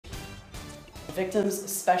Victims,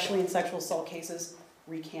 especially in sexual assault cases,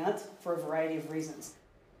 recant for a variety of reasons.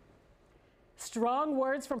 Strong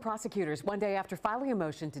words from prosecutors one day after filing a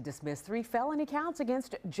motion to dismiss 3 felony counts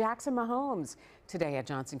against Jackson Mahomes. Today, a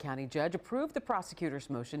Johnson County judge approved the prosecutor's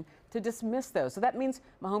motion to dismiss those. So that means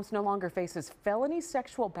Mahomes no longer faces felony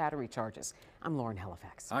sexual battery charges. I'm Lauren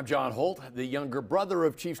Halifax. I'm John Holt. The younger brother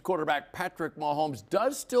of Chiefs quarterback Patrick Mahomes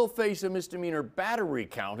does still face a misdemeanor battery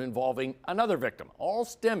count involving another victim, all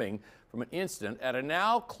stemming from an incident at a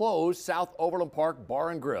now closed South Overland Park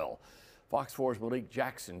Bar and Grill. Fox 4's Malik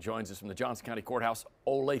Jackson joins us from the Johnson County Courthouse,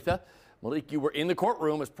 Olathe. Malik, you were in the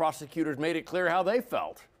courtroom as prosecutors made it clear how they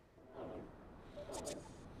felt.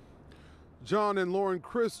 John and Lauren,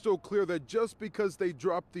 crystal clear that just because they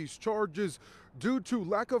dropped these charges due to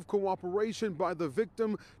lack of cooperation by the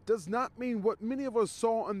victim does not mean what many of us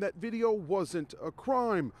saw in that video wasn't a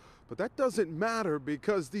crime. But that doesn't matter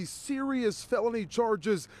because these serious felony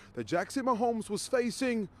charges that Jackson Mahomes was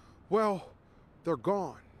facing, well, they're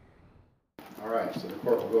gone. All right, so the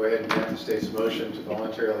court will go ahead and grant the state's motion to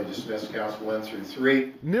voluntarily dismiss counts 1 through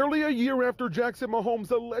 3. Nearly a year after Jackson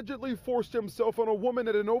Mahomes allegedly forced himself on a woman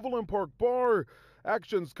at an Overland Park bar,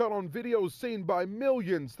 actions caught on videos seen by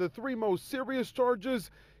millions, the 3 most serious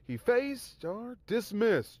charges he faced are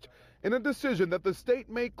dismissed in a decision that the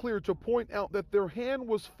state made clear to point out that their hand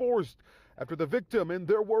was forced after the victim, in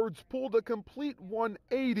their words, pulled a complete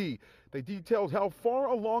 180. They detailed how far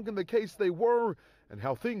along in the case they were and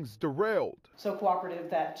how things derailed. So cooperative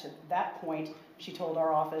that to that point, she told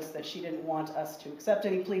our office that she didn't want us to accept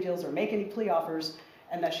any plea deals or make any plea offers,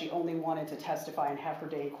 and that she only wanted to testify and have her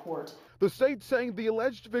day in court. The state saying the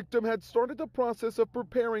alleged victim had started the process of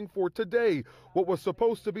preparing for today, what was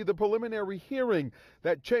supposed to be the preliminary hearing.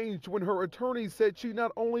 That changed when her attorney said she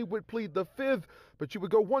not only would plead the 5th, but she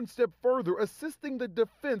would go one step further, assisting the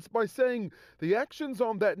defense by saying the actions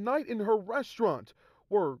on that night in her restaurant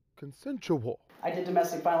were consensual. I did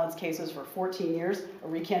domestic violence cases for 14 years. A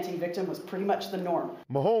recanting victim was pretty much the norm.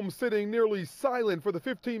 Mahomes sitting nearly silent for the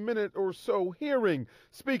 15-minute or so hearing,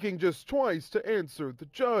 speaking just twice to answer the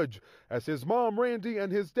judge, as his mom, Randy,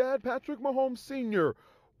 and his dad, Patrick Mahomes Sr.,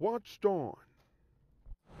 watched on.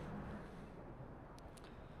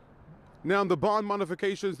 Now, the bond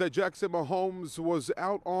modifications that Jackson Mahomes was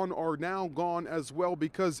out on are now gone as well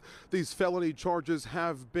because these felony charges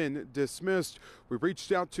have been dismissed. We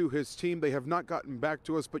reached out to his team. They have not gotten back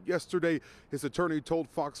to us, but yesterday his attorney told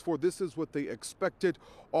Fox 4 this is what they expected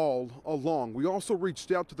all along. We also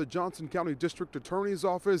reached out to the Johnson County District Attorney's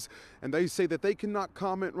Office, and they say that they cannot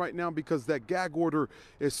comment right now because that gag order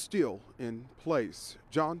is still in place.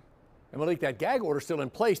 John? And Malik, that gag order is still in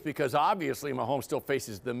place because obviously Mahomes still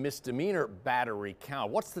faces the misdemeanor battery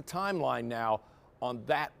count. What's the timeline now on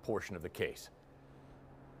that portion of the case?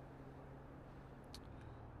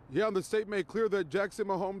 Yeah, the state made clear that Jackson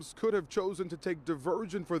Mahomes could have chosen to take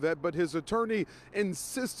diversion for that, but his attorney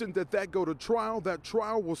insisted that that go to trial. That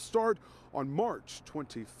trial will start on March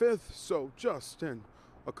 25th, so just in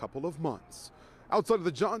a couple of months. Outside of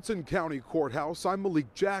the Johnson County Courthouse, I'm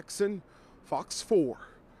Malik Jackson, Fox 4.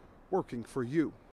 Working for you.